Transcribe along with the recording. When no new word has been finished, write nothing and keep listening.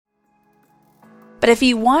But if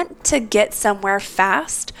you want to get somewhere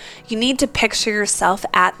fast, you need to picture yourself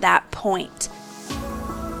at that point.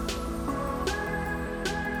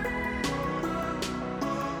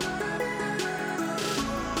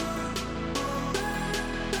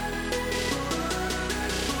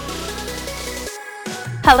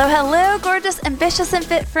 Hello, hello, gorgeous, ambitious, and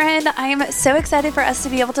fit friend. I am so excited for us to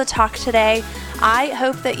be able to talk today. I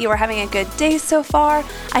hope that you are having a good day so far.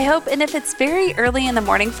 I hope, and if it's very early in the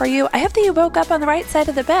morning for you, I hope that you woke up on the right side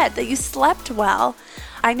of the bed, that you slept well.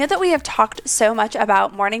 I know that we have talked so much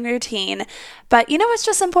about morning routine, but you know what's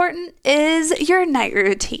just important is your night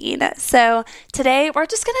routine. So today we're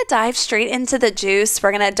just going to dive straight into the juice.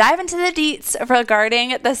 We're going to dive into the deets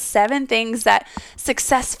regarding the 7 things that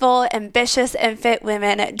successful, ambitious, and fit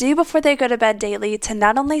women do before they go to bed daily to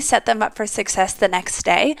not only set them up for success the next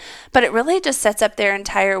day, but it really just sets up their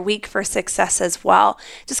entire week for success as well.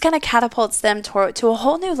 Just kind of catapults them to a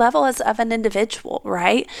whole new level as of an individual,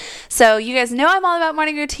 right? So you guys know I'm all about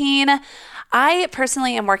morning routine. I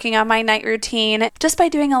personally am working on my night routine just by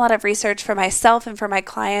doing a lot of research for myself and for my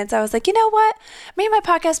clients. I was like, you know what? Me and my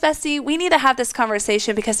podcast bestie, we need to have this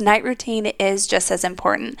conversation because night routine is just as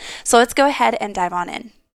important. So let's go ahead and dive on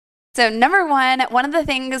in. So number one of the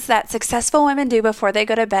things that successful women do before they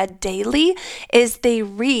go to bed daily is they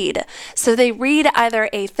read. So they read either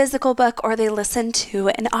a physical book or they listen to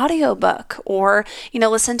an audiobook or,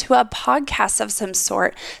 listen to a podcast of some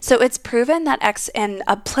sort. So it's proven that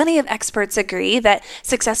plenty of experts agree that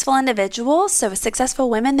successful individuals, so successful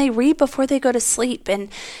women, they read before they go to sleep. And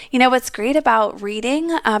what's great about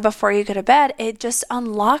reading before you go to bed, it just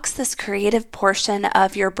unlocks this creative portion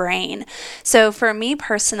of your brain. So for me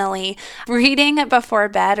personally, reading before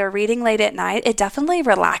bed or reading late at night, it definitely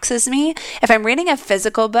relaxes me. If I'm reading a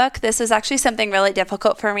physical book, this is actually something really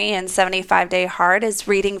difficult for me in 75 Day Hard is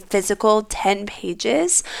reading physical 10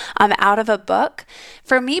 pages out of a book.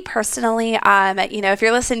 For me personally, if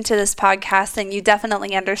you're listening to this podcast, then you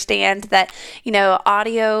definitely understand that,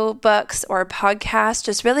 audio books or podcasts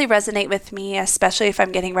just really resonate with me, especially if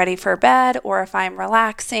I'm getting ready for bed or if I'm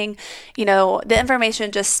relaxing. The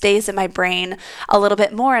information just stays in my brain a little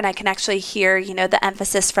bit more and I can actually hear, the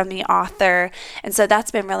emphasis from the author. And so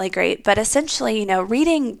that's been really great. But essentially,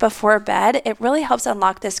 reading before bed, it really helps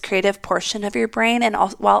unlock this creative portion of your brain and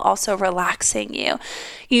while also relaxing you.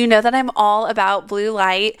 You know that I'm all about blue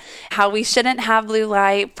light, how we shouldn't have blue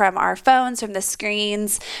light from our phones, from the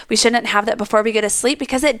screens. We shouldn't have that before we go to sleep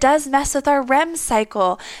because it does mess with our REM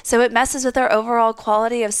cycle. So it messes with our overall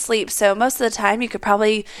quality of sleep. So most of the time you could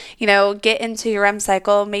probably, get into your REM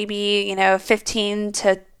cycle, maybe, 15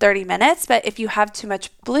 to 30 minutes. But if you have too much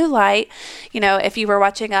blue light, if you were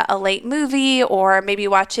watching a late movie or maybe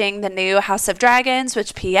watching the new House of Dragons,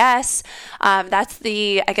 which PS, that's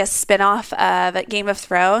the, spinoff of Game of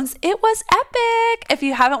Thrones. It was epic. If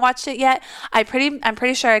you haven't watched it yet, I'm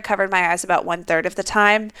pretty sure I covered my eyes about 1/3 of the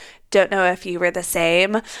time. Don't know if you were the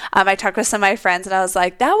same. I talked with some of my friends and I was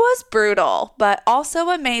like, that was brutal, but also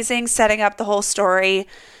amazing, setting up the whole story.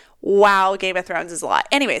 Wow, Game of Thrones is a lot.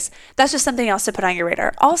 Anyways, that's just something else to put on your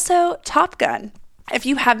radar. Also, Top Gun. If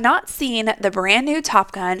you have not seen the brand new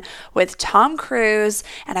Top Gun with Tom Cruise,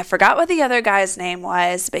 and I forgot what the other guy's name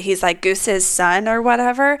was, but he's like Goose's son or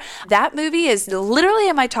whatever, that movie is literally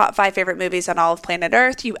in my top 5 favorite movies on all of planet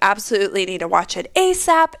Earth. You absolutely need to watch it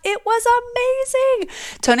ASAP. It was amazing.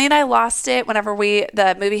 Tony and I lost it whenever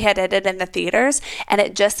the movie had ended in the theaters, and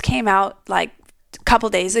it just came out like couple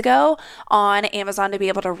days ago on Amazon to be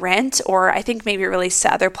able to rent, or I think maybe released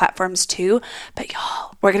to other platforms too. But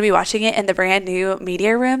y'all, we're going to be watching it in the brand new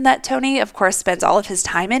media room that Tony, of course, spends all of his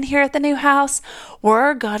time in here at the new house.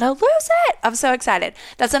 We're going to lose it. I'm so excited.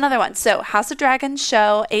 That's another one. So House of Dragons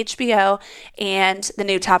show, HBO, and the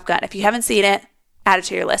new Top Gun. If you haven't seen it, add it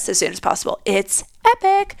to your list as soon as possible. It's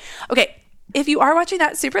epic. Okay. If you are watching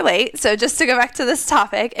that super late, so just to go back to this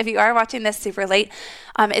topic, if you are watching this super late,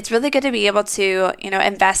 it's really good to be able to,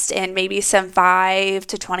 invest in maybe some $5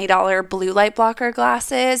 to $20 blue light blocker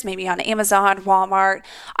glasses, maybe on Amazon, Walmart.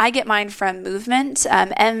 I get mine from Movement,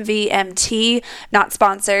 MVMT, not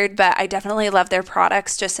sponsored, but I definitely love their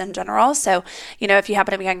products just in general. So, if you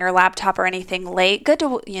happen to be on your laptop or anything late, good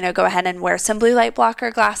to, go ahead and wear some blue light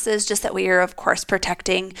blocker glasses, just that way you're, of course,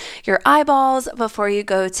 protecting your eyeballs before you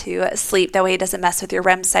go to sleep. That way it doesn't mess with your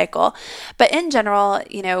REM cycle. But in general,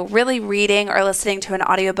 really reading or listening to an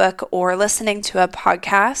audiobook or listening to a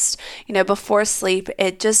podcast, before sleep,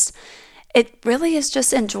 it really is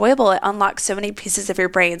just enjoyable. It unlocks so many pieces of your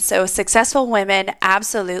brain. So successful women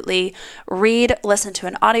absolutely read, listen to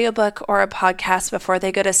an audiobook or a podcast before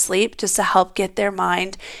they go to sleep, just to help get their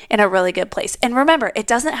mind in a really good place. And remember, it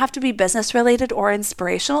doesn't have to be business related or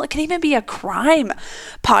inspirational. It can even be a crime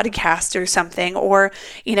podcast or something, or,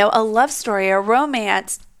 a love story, a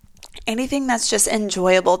romance, anything that's just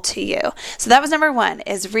enjoyable to you. So that was number 1,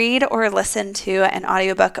 is read or listen to an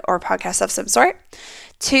audiobook or podcast of some sort.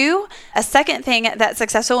 2, a second thing that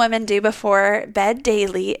successful women do before bed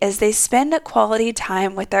daily is they spend quality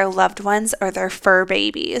time with their loved ones or their fur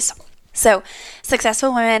babies. So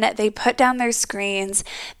successful women, they put down their screens,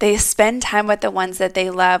 they spend time with the ones that they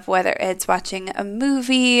love, whether it's watching a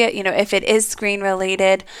movie, if it is screen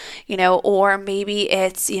related, or maybe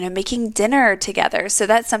it's, making dinner together. So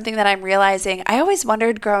that's something that I'm realizing. I always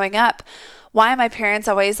wondered growing up, why my parents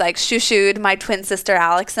always shoo-shooed my twin sister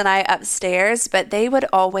Alex and I upstairs, but they would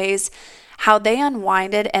always, how they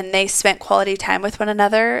unwinded and they spent quality time with one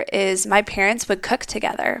another is my parents would cook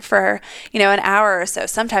together for, an hour or so.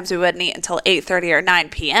 Sometimes we wouldn't eat until 8:30 or 9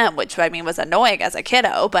 p.m., which was annoying as a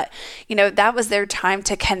kiddo, but, that was their time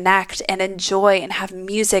to connect and enjoy and have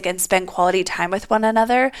music and spend quality time with one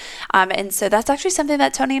another. And so that's actually something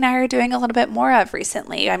that Tony and I are doing a little bit more of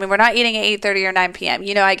recently. We're not eating at 8:30 or 9 p.m.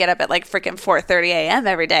 I get up at freaking 4:30 a.m.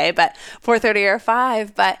 every day, but 4:30 or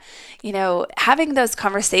 5, but having those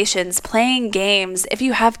conversations, playing games, if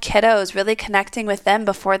you have kiddos, really connecting with them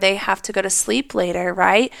before they have to go to sleep later,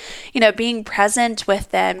 right? Being present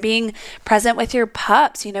with them, being present with your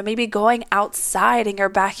pups, maybe going outside in your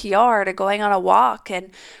backyard or going on a walk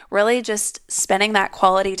and really just spending that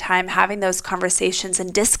quality time, having those conversations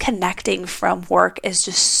and disconnecting from work is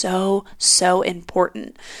just so, so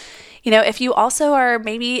important. If you also are,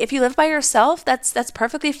 if you live by yourself, that's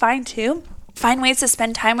perfectly fine too. Find ways to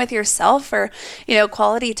spend time with yourself or,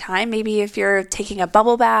 quality time. Maybe if you're taking a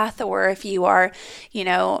bubble bath or if you are,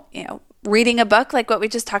 reading a book like what we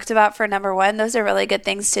just talked about for number 1, those are really good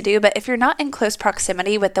things to do. But if you're not in close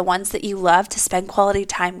proximity with the ones that you love to spend quality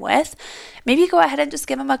time with, maybe go ahead and just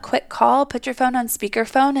give them a quick call, put your phone on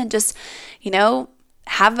speakerphone and just,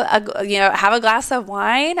 have a glass of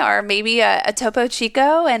wine or maybe a Topo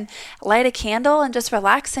Chico and light a candle and just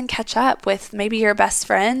relax and catch up with maybe your best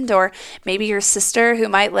friend or maybe your sister who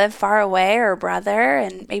might live far away or brother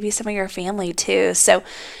and maybe some of your family too. So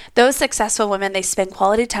those successful women, they spend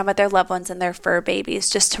quality time with their loved ones and their fur babies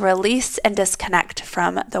just to release and disconnect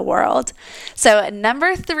from the world. So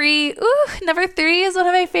number 3 is one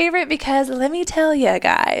of my favorite because let me tell you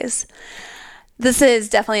guys, this is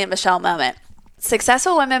definitely a Michelle moment.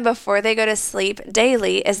 Successful women before they go to sleep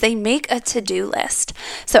daily is they make a to-do list.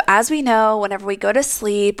 So as we know, whenever we go to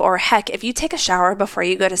sleep, or heck, if you take a shower before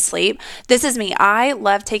you go to sleep, this is me. I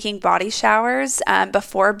love taking body showers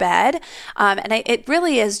before bed. It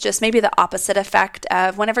really is just maybe the opposite effect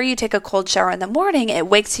of whenever you take a cold shower in the morning, it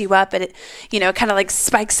wakes you up and it, kind of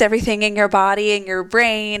spikes everything in your body and your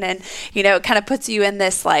brain and, it kind of puts you in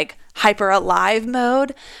this hyper alive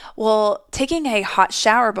mode. Well, taking a hot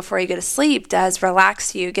shower before you go to sleep does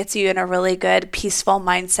relax you, gets you in a really good, peaceful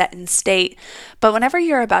mindset and state. But whenever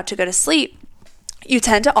you're about to go to sleep, you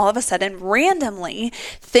tend to all of a sudden randomly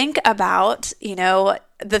think about,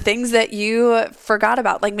 the things that you forgot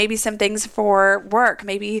about, like maybe some things for work,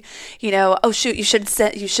 maybe, oh shoot, you should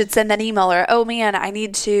send that email, or, oh man, I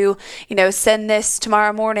need to, send this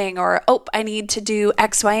tomorrow morning, or, oh, I need to do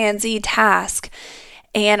X, Y, and Z task.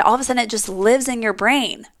 And all of a sudden it just lives in your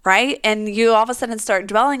brain, right? And you all of a sudden start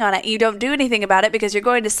dwelling on it. You don't do anything about it because you're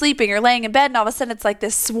going to sleep and you're laying in bed, and all of a sudden it's like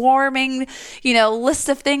this swarming, list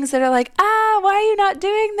of things that are like, why are you not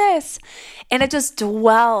doing this? And it just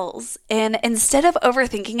dwells. And instead of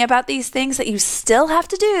overthinking about these things that you still have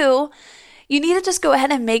to do, you need to just go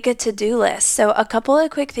ahead and make a to-do list. So a couple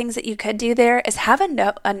of quick things that you could do there is have a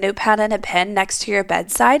notepad and a pen next to your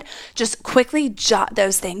bedside. Just quickly jot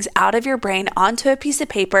those things out of your brain onto a piece of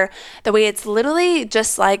paper. The way it's literally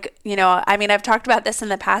just like, I've talked about this in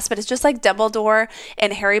the past, but it's just like Dumbledore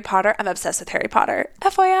and Harry Potter. I'm obsessed with Harry Potter.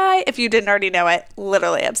 FYI, if you didn't already know it,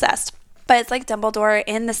 literally obsessed. But it's like Dumbledore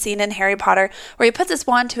in the scene in Harry Potter where he puts his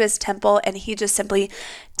wand to his temple and he just simply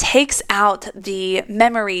takes out the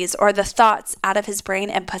memories or the thoughts out of his brain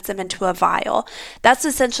and puts them into a vial. That's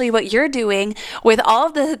essentially what you're doing with all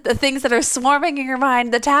of the things that are swarming in your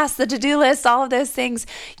mind, the tasks, the to-do list, all of those things.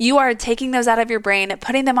 You are taking those out of your brain,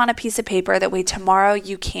 putting them on a piece of paper. That way tomorrow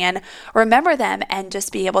you can remember them and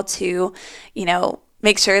just be able to,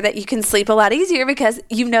 make sure that you can sleep a lot easier because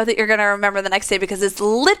you know that you're going to remember the next day because it's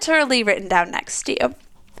literally written down next to you.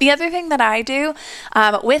 The other thing that I do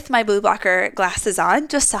with my blue blocker glasses on,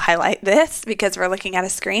 just to highlight this because we're looking at a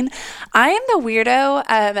screen, I am the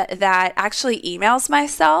weirdo that actually emails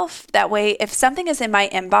myself. That way, if something is in my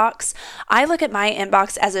inbox, I look at my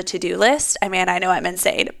inbox as a to-do list. I mean, I know I'm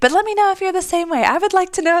insane, but let me know if you're the same way. I would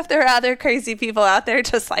like to know if there are other crazy people out there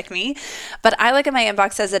just like me, but I look at my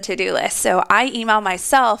inbox as a to-do list. So I email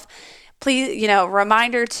myself, please,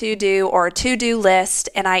 reminder to do or to-do list.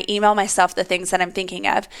 And I email myself the things that I'm thinking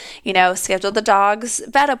of, schedule the dog's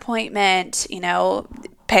vet appointment,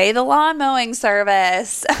 pay the lawn mowing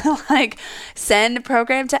service, like send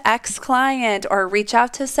program to X client or reach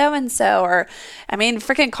out to so-and-so, or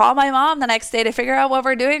freaking call my mom the next day to figure out what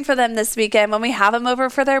we're doing for them this weekend when we have them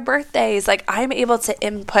over for their birthdays. Like I'm able to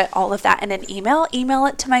input all of that in an email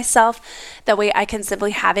it to myself. That way I can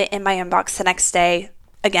simply have it in my inbox the next day.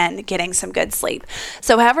 Again, getting some good sleep.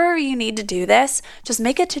 So however you need to do this, just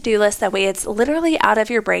make a to-do list. That way it's literally out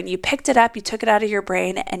of your brain. You picked it up, you took it out of your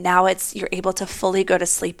brain, and now you're able to fully go to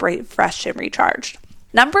sleep refreshed and recharged.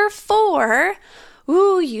 Number 4,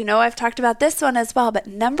 I've talked about this one as well, but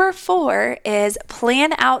number 4 is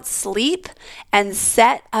plan out sleep and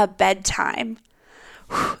set a bedtime.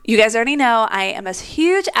 You guys already know I am a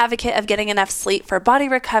huge advocate of getting enough sleep for body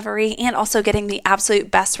recovery and also getting the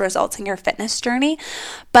absolute best results in your fitness journey.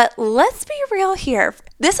 But let's be real here.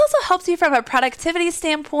 This also helps you from a productivity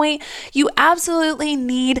standpoint. You absolutely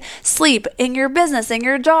need sleep in your business, in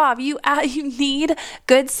your job. You need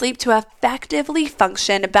good sleep to effectively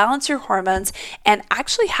function, balance your hormones, and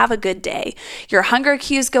actually have a good day. Your hunger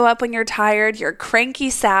cues go up when you're tired. You're cranky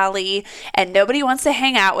Sally, and nobody wants to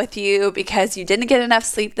hang out with you because you didn't get enough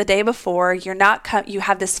sleep the day before. You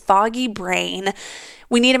have this foggy brain.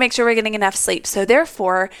 We need to make sure we're getting enough sleep. So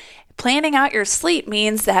therefore, planning out your sleep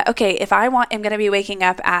means that, okay, if I'm going to be waking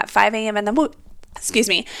up at 5 a.m.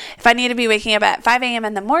 if I need to be waking up at 5 a.m.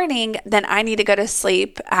 in the morning, then I need to go to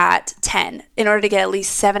sleep at 10 in order to get at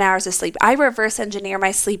least 7 hours of sleep. I reverse engineer my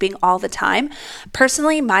sleeping all the time.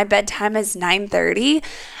 Personally, my bedtime is 9:30.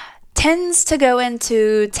 Tends to go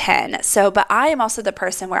into 10. But I am also the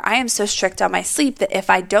person where I am so strict on my sleep that if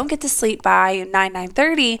I don't get to sleep by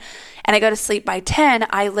 9:30 and I go to sleep by 10,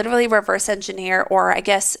 I literally reverse engineer, or I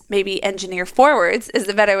guess maybe engineer forwards is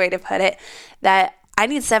the better way to put it, that I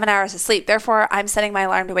need 7 hours of sleep. Therefore, I'm setting my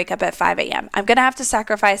alarm to wake up at 5 a.m. I'm going to have to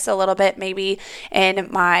sacrifice a little bit, maybe in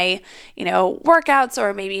my, workouts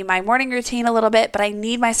or maybe my morning routine a little bit, but I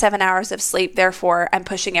need my 7 hours of sleep. Therefore, I'm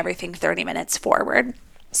pushing everything 30 minutes forward.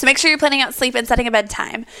 So make sure you're planning out sleep and setting a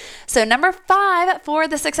bedtime. So number 5 for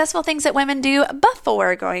the successful things that women do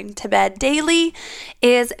before going to bed daily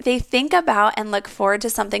is they think about and look forward to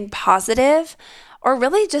something positive, or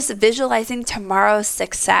really just visualizing tomorrow's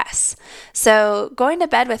success. So going to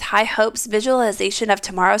bed with high hopes, visualization of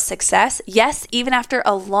tomorrow's success. Yes, even after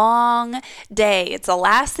a long day, it's the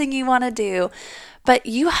last thing you want to do. But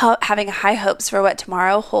you having high hopes for what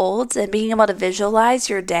tomorrow holds and being able to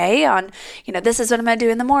visualize your day on, this is what I'm going to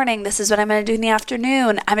do in the morning. This is what I'm going to do in the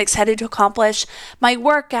afternoon. I'm excited to accomplish my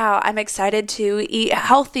workout. I'm excited to eat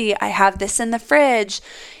healthy. I have this in the fridge,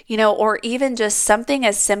 or even just something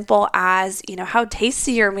as simple as, how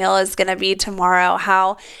tasty your meal is going to be tomorrow,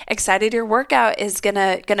 how excited your workout is going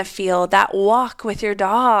to feel, that walk with your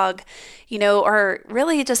dog, or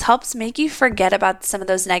really it just helps make you forget about some of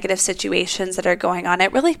those negative situations that are going on.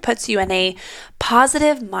 It really puts you in a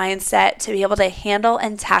positive mindset to be able to handle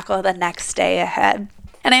and tackle the next day ahead.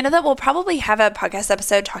 And I know that we'll probably have a podcast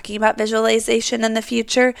episode talking about visualization in the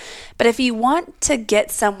future, but if you want to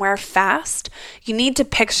get somewhere fast, you need to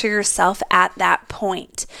picture yourself at that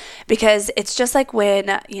point, because it's just like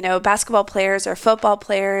when, basketball players or football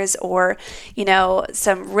players or,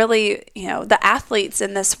 some really, the athletes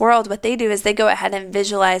in this world, what they do is they go ahead and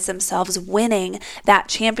visualize themselves winning that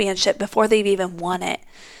championship before they've even won it.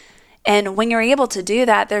 And when you're able to do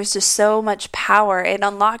that, there's just so much power. It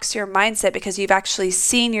unlocks your mindset because you've actually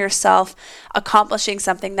seen yourself accomplishing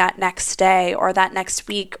something that next day or that next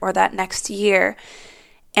week or that next year.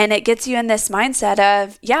 And it gets you in this mindset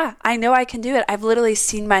of, yeah, I know I can do it. I've literally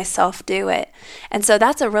seen myself do it. And so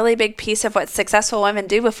that's a really big piece of what successful women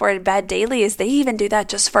do before bed daily is they even do that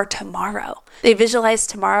just for tomorrow. They visualize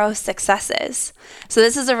tomorrow's successes. So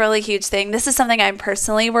this is a really huge thing. This is something I'm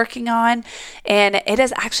personally working on, and it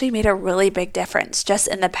has actually made a really big difference just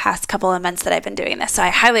in the past couple of months that I've been doing this. So I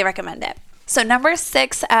highly recommend it. So number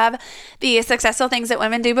 6 of the successful things that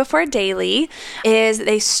women do before daily is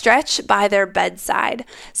they stretch by their bedside.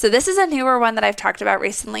 So this is a newer one that I've talked about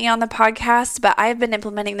recently on the podcast, but I've been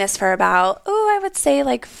implementing this for about, I would say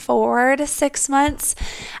like 4 to 6 months.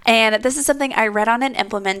 And this is something I read on and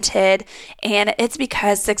implemented. And it's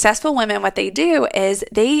because successful women, what they do is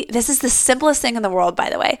this is the simplest thing in the world, by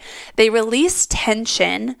the way. They release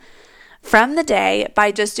tension from the day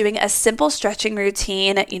by just doing a simple stretching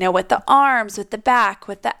routine, with the arms, with the back,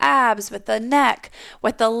 with the abs, with the neck,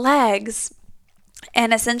 with the legs.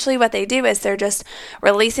 And essentially what they do is they're just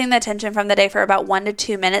releasing the tension from the day for about 1 to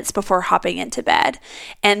 2 minutes before hopping into bed.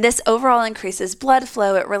 And this overall increases blood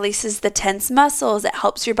flow. It releases the tense muscles. It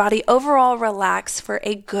helps your body overall relax for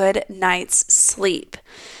a good night's sleep.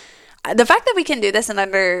 The fact that we can do this in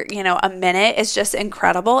under, a minute is just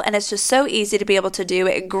incredible. And it's just so easy to be able to do.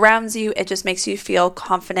 It grounds you. It just makes you feel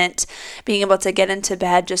confident being able to get into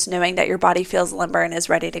bed, just knowing that your body feels limber and is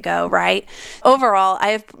ready to go, right? Overall, I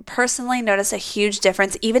have personally noticed a huge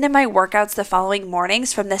difference, even in my workouts the following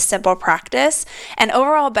mornings from this simple practice, and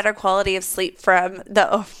overall better quality of sleep from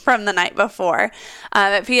the night before.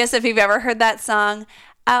 P.S. If you've ever heard that song,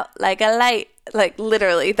 Out Like a Light, like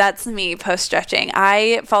literally, that's me post stretching.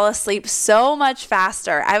 I fall asleep so much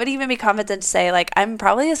faster. I would even be confident to say I'm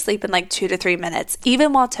probably asleep in 2 to 3 minutes,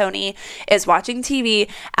 even while Tony is watching TV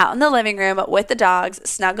out in the living room with the dogs,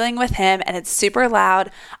 snuggling with him, and it's super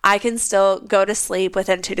loud. I can still go to sleep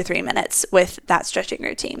within 2 to 3 minutes with that stretching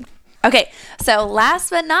routine. Okay, so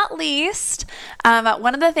last but not least,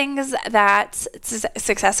 one of the things that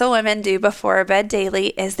successful women do before bed daily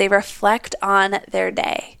is they reflect on their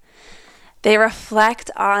day. They reflect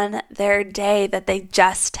on their day that they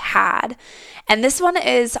just had. And this one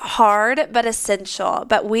is hard but essential.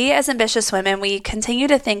 But we as ambitious women, we continue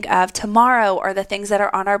to think of tomorrow or the things that are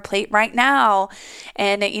on our plate right now.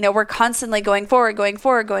 And, we're constantly going forward.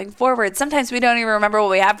 Sometimes we don't even remember what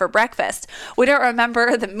we had for breakfast. We don't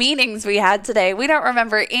remember the meetings we had today. We don't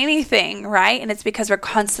remember anything, right? And it's because we're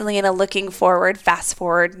constantly in a looking forward, fast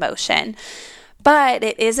forward motion. But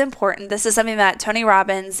it is important. This is something that Tony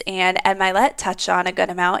Robbins and Ed Mylett touch on a good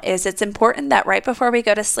amount, is it's important that right before we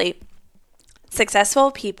go to sleep, successful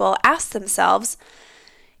people ask themselves,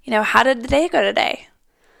 how did the day go today?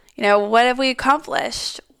 What have we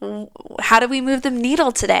accomplished? How do we move the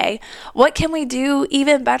needle today? What can we do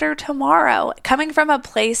even better tomorrow? Coming from a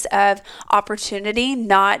place of opportunity,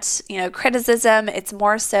 not, criticism. It's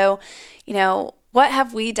more so, what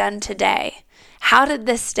have we done today? How did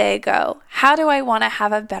this day go? How do I want to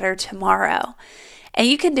have a better tomorrow? And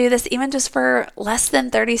you can do this even just for less than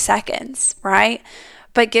 30 seconds, right?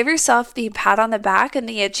 But give yourself the pat on the back and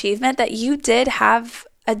the achievement that you did have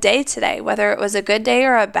a day today. Whether it was a good day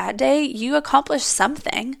or a bad day, you accomplished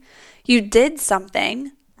something. You did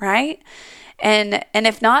something, right? And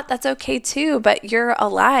if not, that's okay too, but you're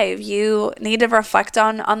alive. You need to reflect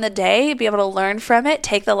on the day, be able to learn from it,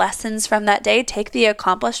 take the lessons from that day, take the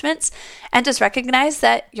accomplishments, and just recognize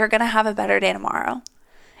that you're going to have a better day tomorrow.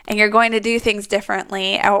 And you're going to do things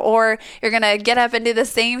differently, or you're going to get up and do the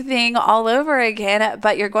same thing all over again,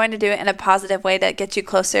 but you're going to do it in a positive way that gets you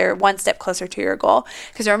closer, one step closer to your goal.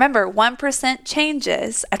 Because remember, 1%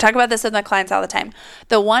 changes. I talk about this with my clients all the time.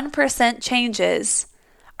 The 1% changes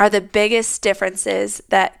are the biggest differences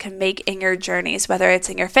that can make in your journeys, whether it's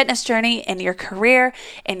in your fitness journey, in your career,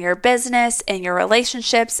 in your business, in your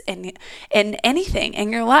relationships, in anything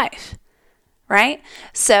in your life, right?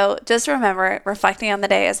 So just remember, reflecting on the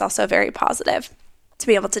day is also very positive to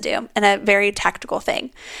be able to do and a very tactical thing.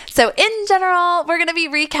 So in general, we're going to be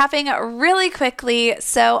recapping really quickly.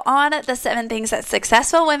 So on the 7 things that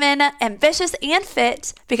successful women, ambitious and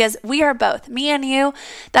fit, because we are both, me and you,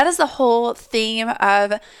 that is the whole theme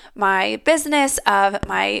of my business, of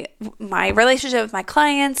my relationship with my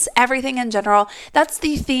clients, everything in general. That's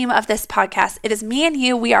the theme of this podcast. It is me and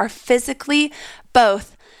you. We are physically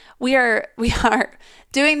both. We are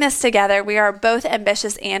doing this together. We are both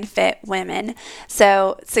ambitious and fit women.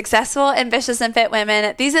 So successful, ambitious, and fit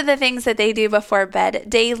women, these are the things that they do before bed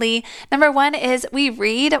daily. Number 1 is we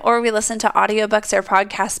read or we listen to audiobooks or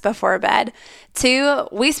podcasts before bed. 2,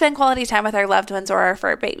 we spend quality time with our loved ones or our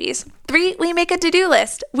fur babies. 3, we make a to-do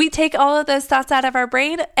list. We take all of those thoughts out of our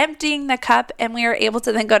brain, emptying the cup, and we are able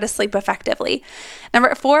to then go to sleep effectively.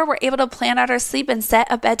 Number 4, we're able to plan out our sleep and set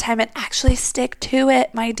a bedtime and actually stick to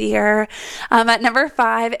it, my dear. Number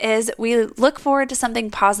 5 is we look forward to something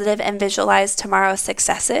positive and visualize tomorrow's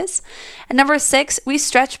successes. And number 6, we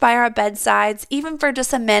stretch by our bedsides, even for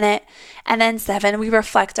just a minute. And then 7, we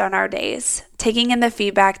reflect on our days, taking in the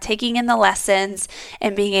feedback, taking in the lessons,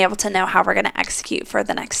 and being able to know how we're going to execute for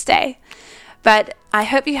the next day. But I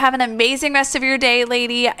hope you have an amazing rest of your day,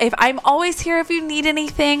 lady. I'm always here if you need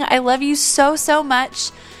anything. I love you so, so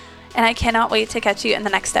much. And I cannot wait to catch you in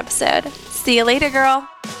the next episode. See you later, girl.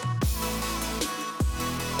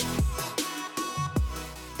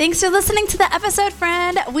 Thanks for listening to the episode,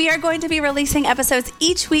 friend. We are going to be releasing episodes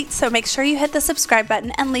each week, so make sure you hit the subscribe button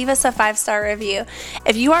and leave us a 5-star review.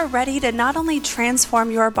 If you are ready to not only transform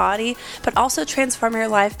your body, but also transform your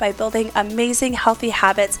life by building amazing, healthy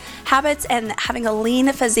habits, and having a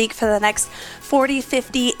lean physique for the next 40,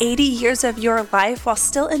 50, 80 years of your life while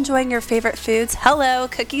still enjoying your favorite foods,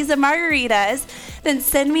 cookies and margaritas, then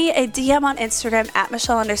send me a DM on Instagram at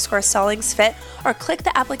Michelle_StallingsFit or click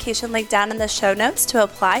the application link down in the show notes to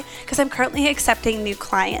apply because I'm currently accepting new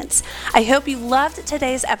clients. I hope you loved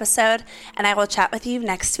today's episode and I will chat with you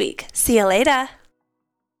next week. See you later.